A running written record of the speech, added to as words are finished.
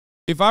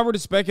if I were to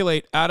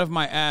speculate out of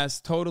my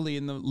ass totally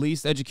in the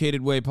least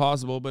educated way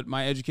possible, but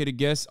my educated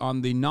guess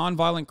on the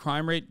nonviolent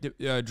crime rate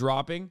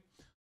dropping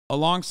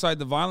alongside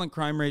the violent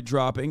crime rate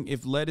dropping,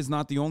 if lead is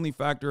not the only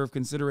factor of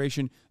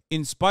consideration,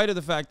 in spite of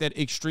the fact that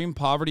extreme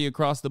poverty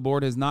across the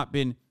board has not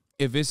been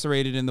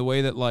eviscerated in the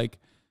way that, like,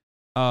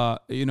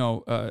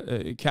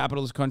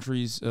 capitalist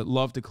countries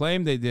love to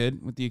claim they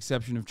did, with the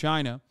exception of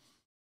China.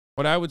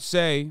 What I would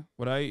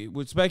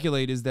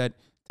speculate is that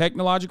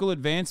technological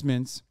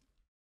advancements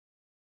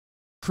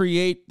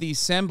create the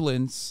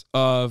semblance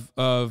of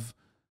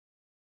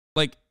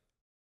like,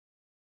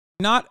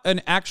 not an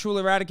actual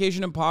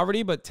eradication of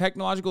poverty, but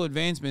technological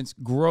advancements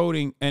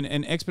growing and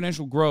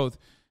exponential growth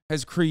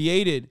has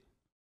created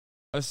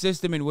a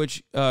system in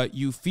which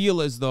you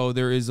feel as though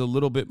there is a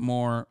little bit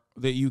more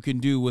that you can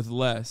do with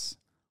less.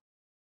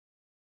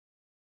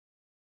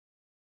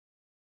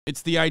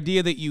 It's the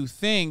idea that you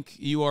think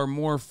you are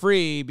more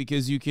free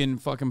because you can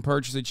fucking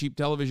purchase a cheap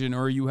television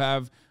or you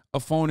have a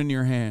phone in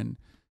your hand.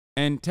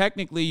 And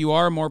technically, you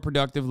are a more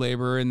productive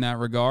laborer in that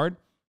regard.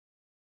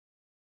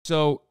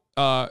 So,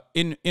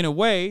 in a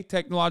way,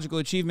 technological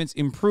achievements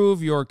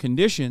improve your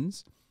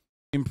conditions,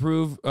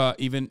 improve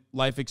even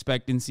life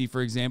expectancy, for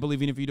example,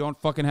 even if you don't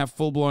fucking have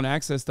full-blown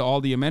access to all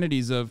the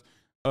amenities of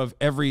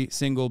every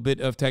single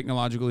bit of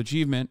technological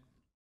achievement.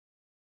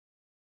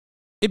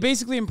 It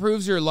basically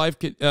improves your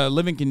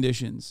living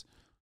conditions,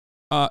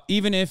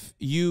 even if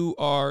you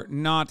are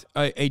not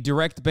a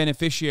direct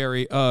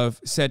beneficiary of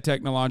said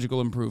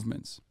technological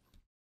improvements.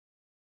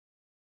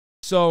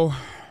 So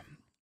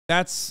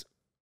that's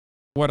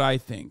what I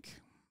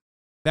think.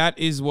 That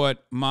is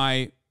what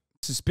my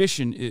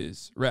suspicion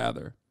is,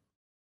 rather.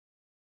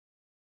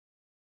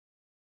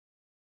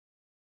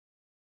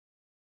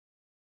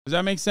 Does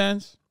that make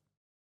sense?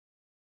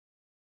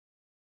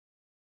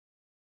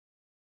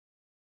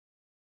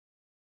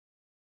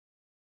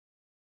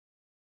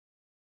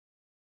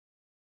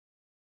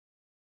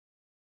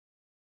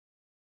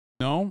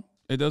 No?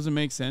 It doesn't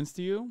make sense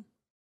to you?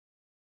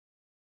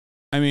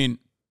 I mean,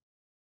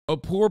 a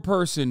poor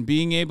person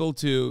being able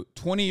to,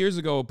 20 years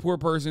ago, a poor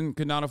person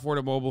could not afford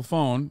a mobile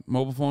phone.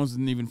 Mobile phones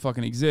didn't even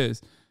fucking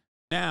exist.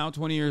 Now,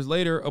 20 years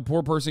later, a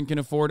poor person can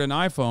afford an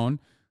iPhone,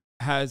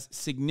 has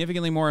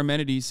significantly more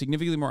amenities,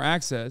 significantly more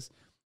access,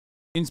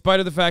 in spite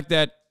of the fact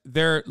that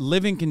their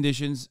living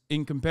conditions,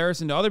 in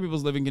comparison to other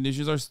people's living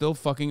conditions, are still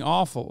fucking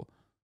awful.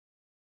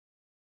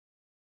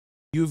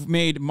 You've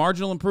made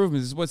marginal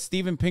improvements. This is what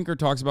Steven Pinker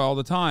talks about all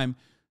the time.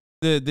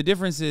 The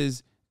difference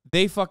is,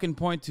 they fucking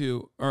point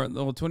to, or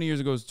well, 20 years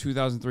ago was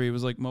 2003. It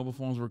was like mobile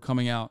phones were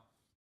coming out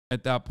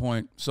at that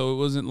point. So it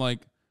wasn't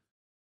like,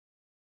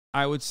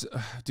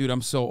 dude,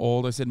 I'm so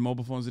old. I said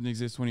mobile phones didn't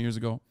exist 20 years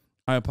ago.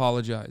 I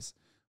apologize.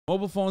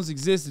 Mobile phones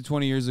existed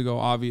 20 years ago,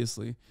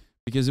 obviously,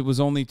 because it was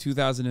only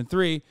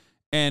 2003.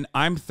 And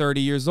I'm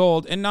 30 years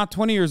old and not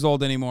 20 years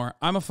old anymore.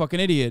 I'm a fucking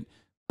idiot.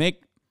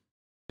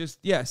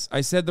 Yes,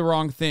 I said the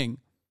wrong thing.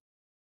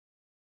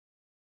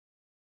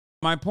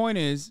 My point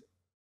is,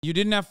 you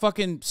didn't have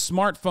fucking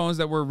smartphones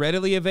that were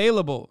readily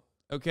available,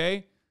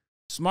 okay?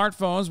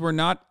 Smartphones were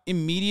not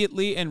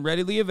immediately and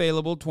readily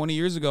available 20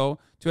 years ago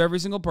to every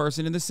single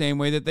person in the same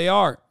way that they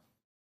are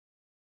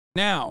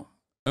now,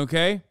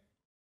 okay?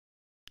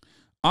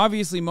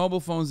 Obviously, mobile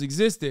phones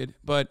existed,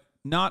 but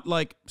not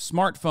like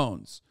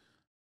smartphones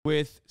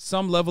with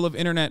some level of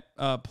internet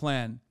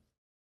plan,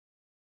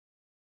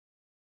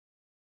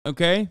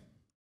 okay?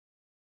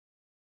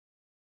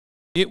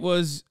 It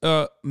was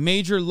a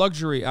major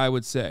luxury, I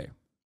would say.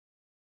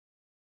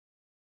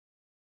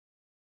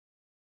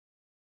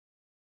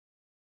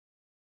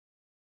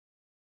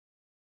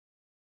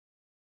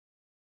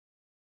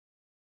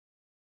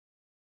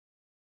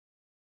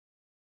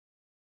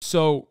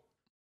 So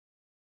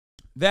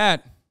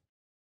that,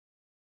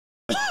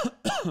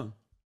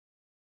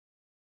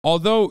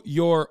 although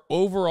your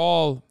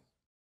overall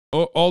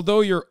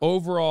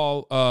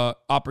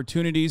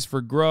opportunities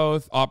for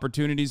growth,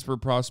 opportunities for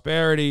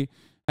prosperity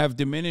have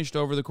diminished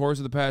over the course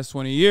of the past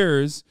 20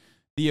 years,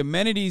 the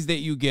amenities that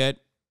you get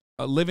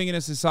living in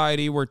a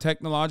society where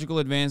technological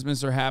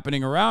advancements are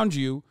happening around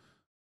you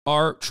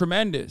are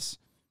tremendous.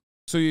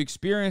 So you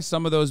experience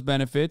some of those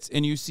benefits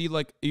and you see,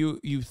 like,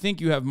 you think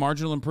you have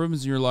marginal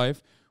improvements in your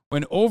life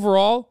when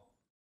overall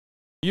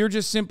you're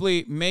just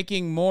simply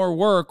making more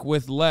work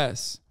with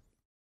less.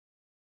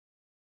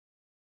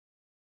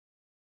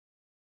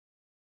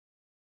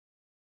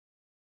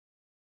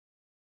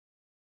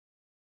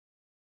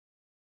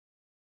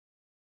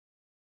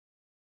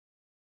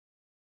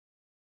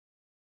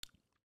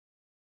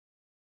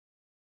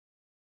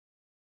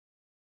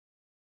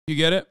 You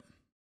get it?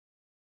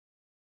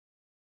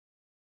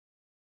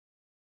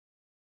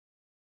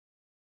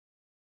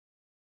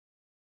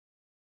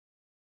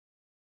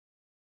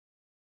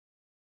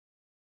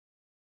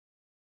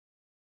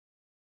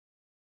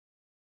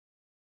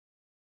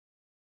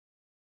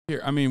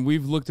 Here, I mean,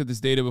 we've looked at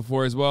this data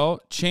before as well.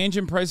 Change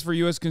in price for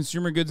U.S.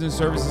 consumer goods and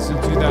services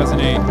since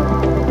 2008.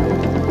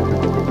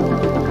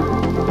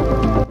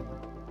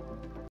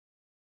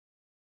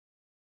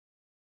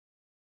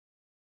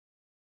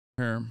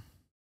 Here.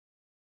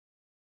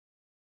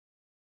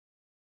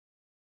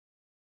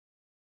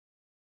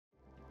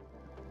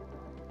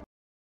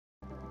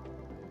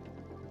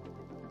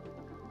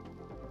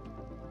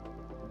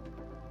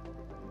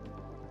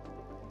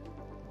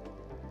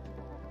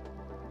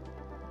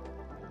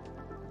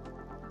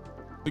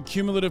 The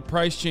cumulative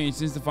price change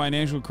since the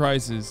financial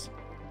crisis.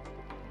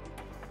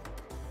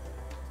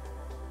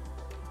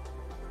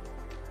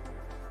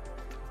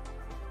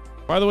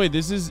 By the way,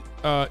 this is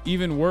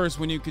even worse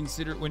when you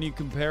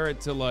compare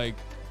it to like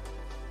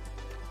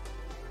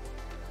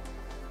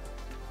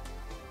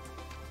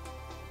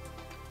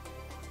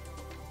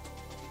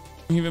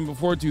even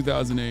before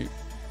 2008.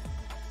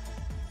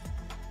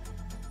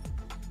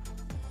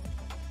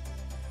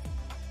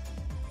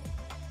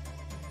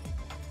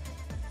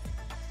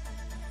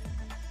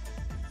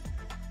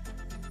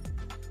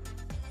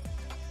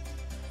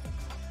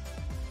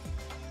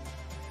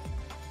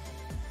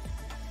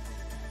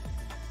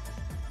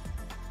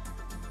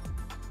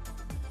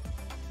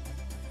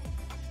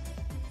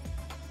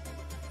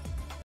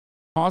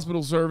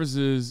 Hospital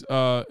services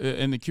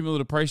and the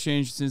cumulative price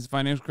change since the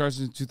financial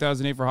crisis in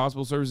 2008 for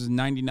hospital services is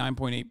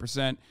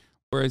 99.8%,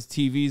 whereas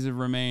TVs have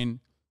remained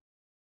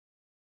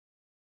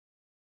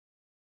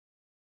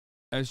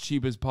as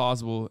cheap as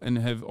possible and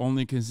have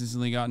only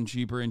consistently gotten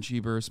cheaper and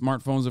cheaper.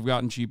 Smartphones have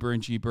gotten cheaper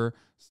and cheaper.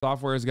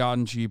 Software has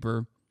gotten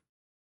cheaper.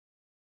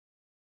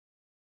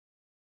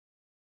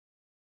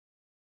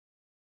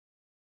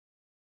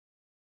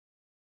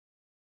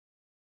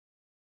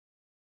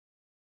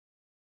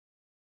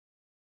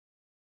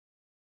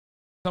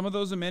 Some of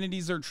those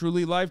amenities are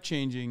truly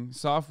life-changing.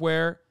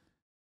 Software,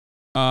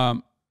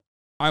 I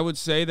would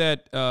say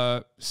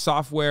that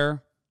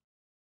software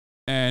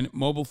and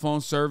mobile phone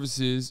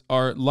services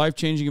are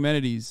life-changing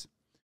amenities.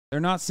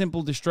 They're not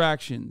simple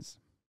distractions.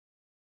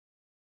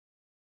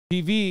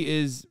 TV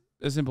is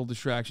a simple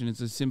distraction. It's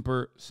a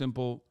simple,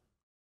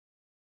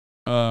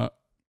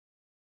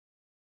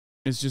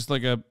 it's just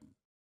like a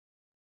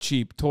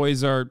cheap.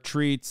 Toys are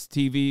treats.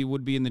 TV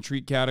would be in the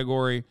treat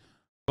category,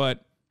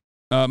 but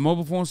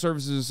mobile phone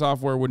services and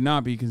software would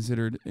not be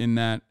considered in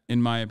that, in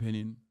my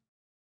opinion.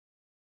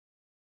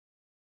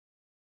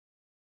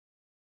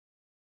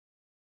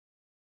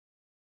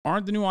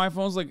 Aren't the new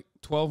iPhones like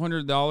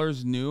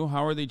 $1,200 new?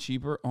 How are they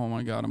cheaper? Oh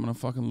my God, I'm going to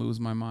fucking lose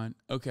my mind.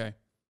 Okay.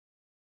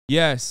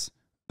 Yes,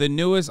 the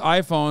newest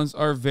iPhones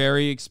are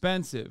very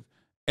expensive.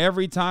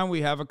 Every time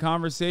we have a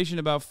conversation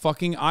about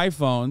fucking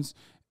iPhones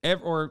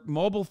or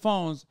mobile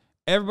phones,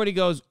 everybody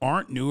goes,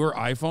 aren't newer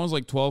iPhones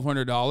like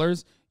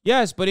 $1,200?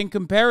 Yes, but in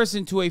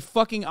comparison to a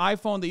fucking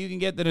iPhone that you can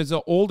get that is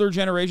an older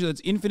generation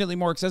that's infinitely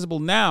more accessible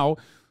now,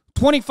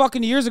 20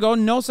 fucking years ago,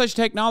 no such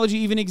technology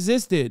even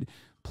existed.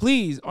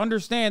 Please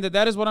understand that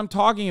that is what I'm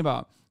talking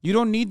about. You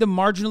don't need the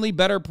marginally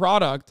better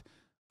product.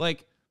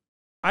 Like,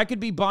 I could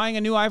be buying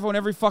a new iPhone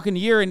every fucking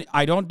year, and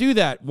I don't do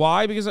that.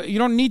 Why? Because you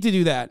don't need to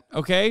do that,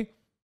 okay?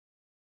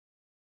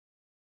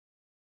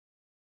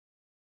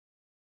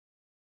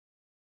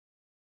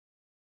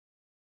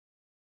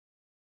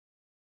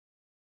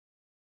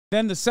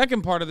 Then the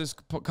second part of this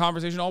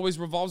conversation always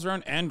revolves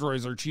around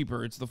Androids are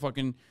cheaper. It's the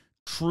fucking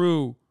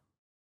true,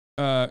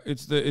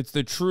 it's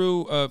the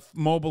true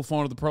mobile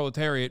phone of the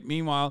proletariat.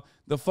 Meanwhile,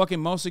 the fucking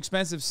most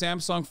expensive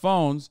Samsung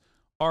phones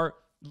are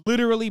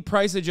literally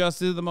price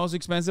adjusted to the most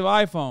expensive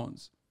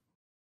iPhones.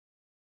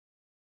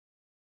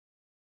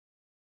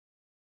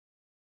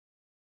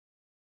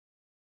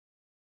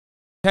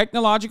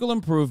 Technological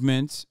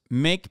improvements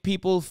make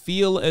people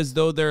feel as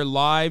though their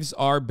lives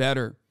are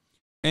better.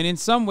 And in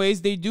some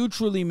ways, they do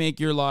truly make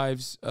your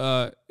lives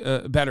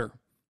better,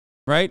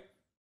 right?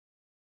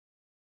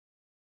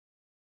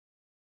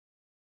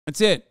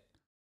 That's it.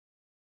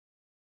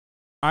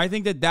 I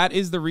think that that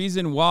is the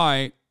reason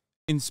why,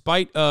 in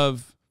spite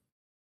of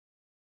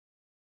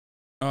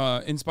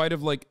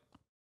like,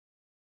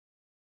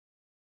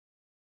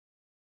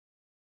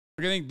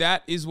 I think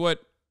that is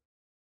what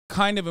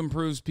kind of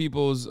improves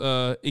people's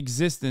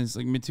existence,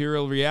 like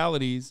material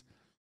realities,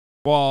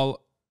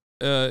 while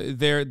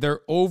their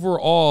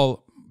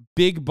overall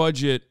big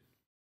budget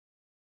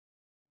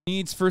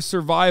needs for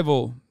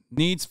survival,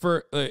 needs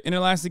for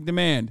inelastic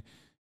demand,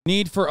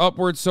 need for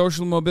upward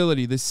social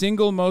mobility, the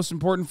single most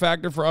important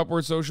factor for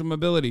upward social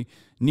mobility,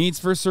 needs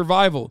for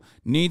survival,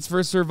 needs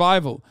for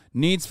survival,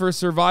 needs for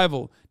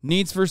survival,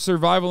 needs for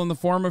survival in the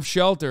form of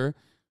shelter,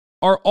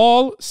 are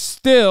all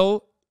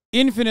still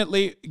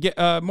infinitely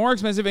more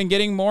expensive and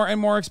getting more and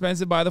more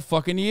expensive by the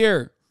fucking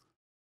year.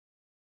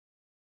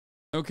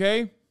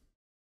 Okay?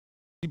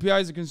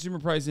 CPI is a consumer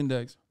price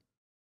index.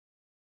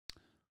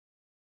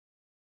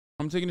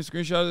 I'm taking a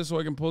screenshot of this so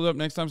I can pull it up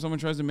next time someone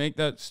tries to make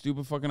that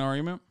stupid fucking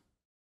argument.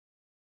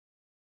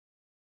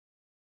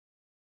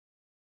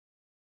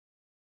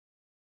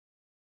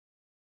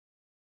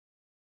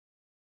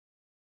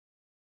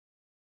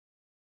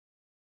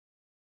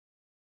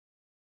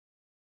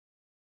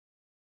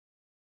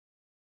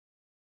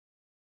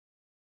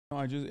 No,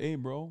 I just ate,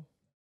 bro.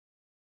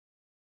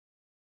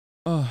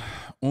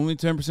 Only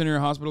 10% of your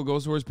hospital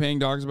goes towards paying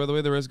doctors, by the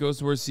way. The rest goes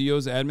towards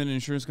CEOs, admin, and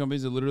insurance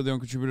companies that literally don't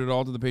contribute at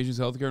all to the patient's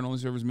healthcare and only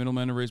serve as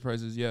middlemen to raise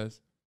prices. Yes.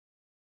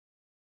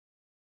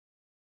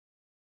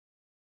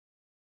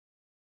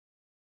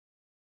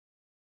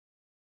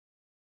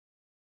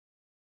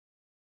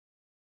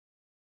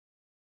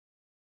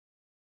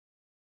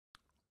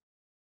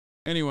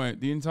 Anyway,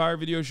 the entire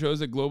video shows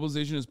that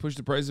globalization has pushed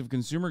the price of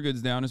consumer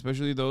goods down,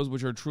 especially those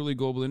which are truly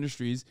global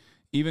industries.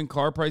 Even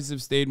car prices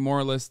have stayed more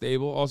or less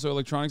stable. Also,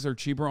 electronics are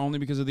cheaper only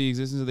because of the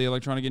existence of the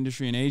electronic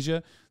industry in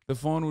Asia. The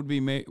phone would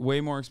be way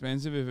more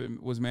expensive if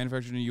it was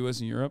manufactured in the U.S.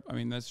 and Europe. I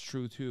mean, that's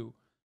true, too.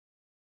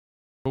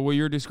 But what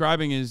you're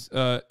describing is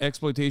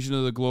exploitation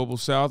of the global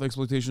south,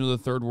 exploitation of the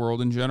third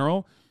world in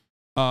general,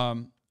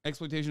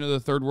 exploitation of the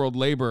third world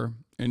labor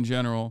in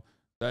general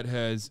that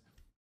has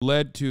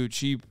led to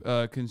cheap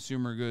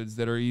consumer goods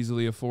that are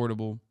easily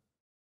affordable,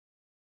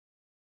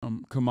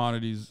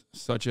 commodities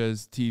such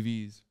as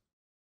TVs.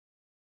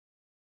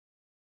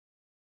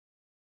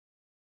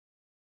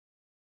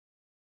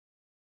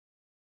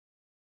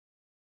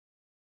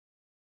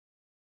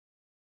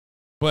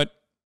 But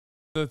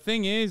the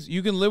thing is,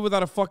 you can live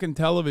without a fucking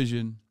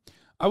television.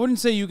 I wouldn't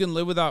say you can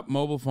live without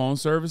mobile phone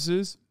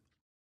services.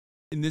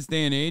 In this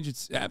day and age,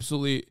 it's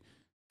absolutely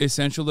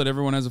essential that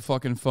everyone has a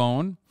fucking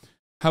phone.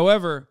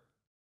 However,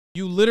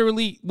 you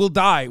literally will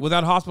die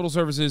without hospital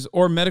services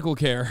or medical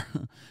care.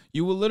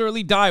 You will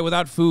literally die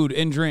without food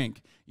and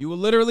drink. You will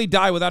literally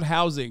die without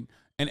housing.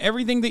 And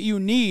everything that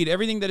you need,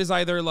 everything that is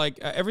either like,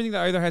 everything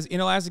that either has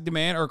inelastic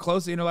demand or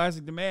close to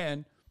inelastic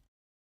demand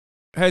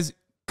has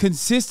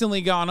consistently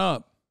gone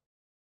up.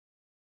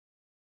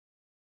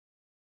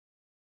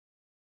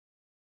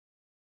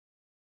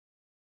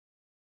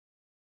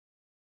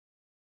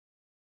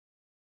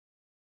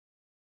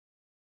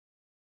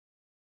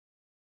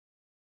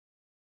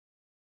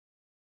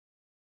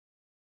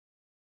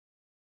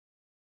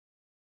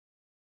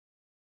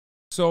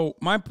 So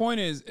my point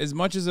is, as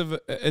much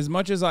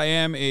as I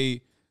am a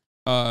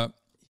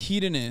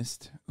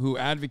hedonist who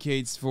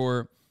advocates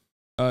for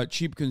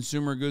cheap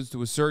consumer goods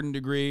to a certain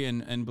degree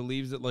and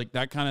believes that like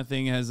that kind of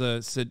thing has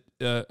a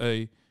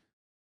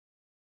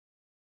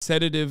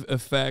sedative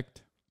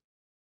effect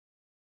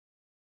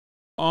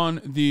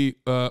on the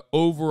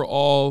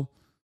overall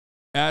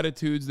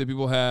attitudes that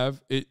people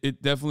have,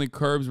 it definitely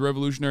curbs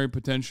revolutionary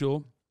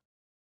potential.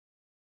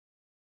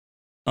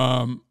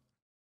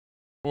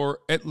 Or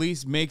at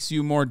least makes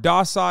you more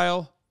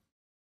docile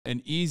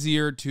and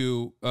easier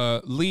to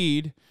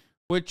lead,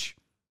 which,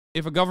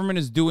 if a government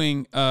is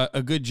doing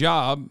a good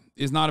job,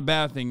 is not a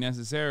bad thing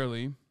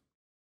necessarily.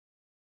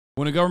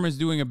 When a government is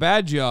doing a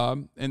bad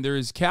job and there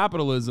is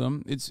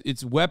capitalism, it's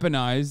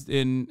weaponized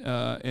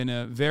in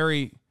a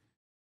very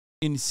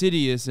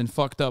insidious and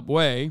fucked up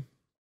way.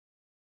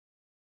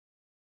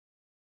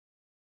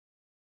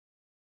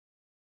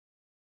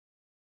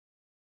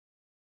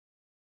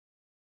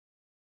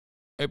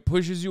 It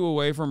pushes you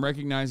away from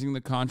recognizing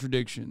the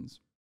contradictions.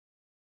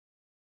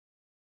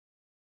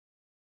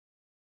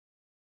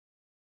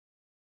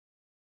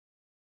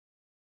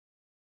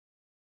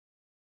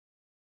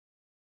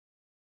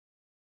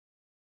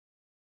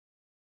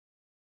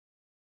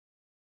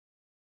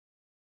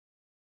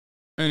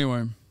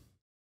 Anyway,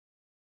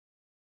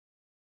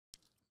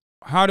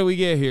 how do we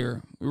get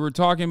here? We were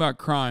talking about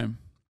crime.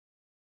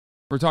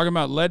 We're talking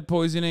about lead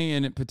poisoning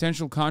and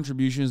potential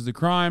contributions to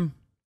crime.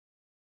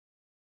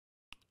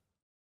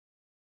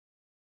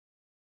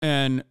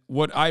 And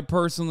what I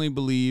personally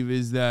believe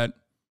is that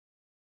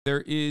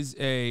there's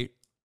an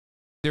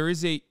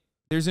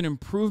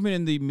improvement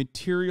in the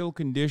material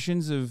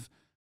conditions of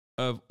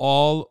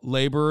all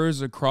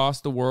laborers across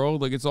the world.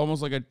 Like, it's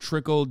almost like a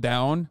trickle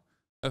down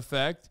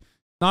effect.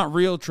 Not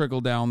real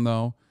trickle down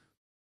though.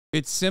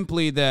 It's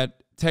simply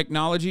that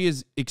technology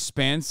is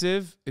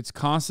expansive. It's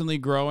constantly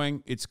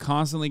growing. It's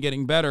constantly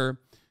getting better.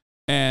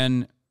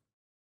 And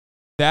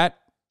that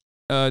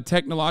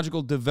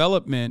technological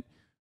development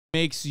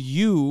makes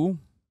you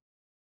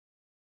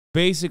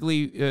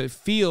basically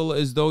feel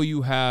as though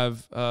you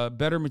have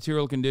better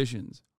material conditions.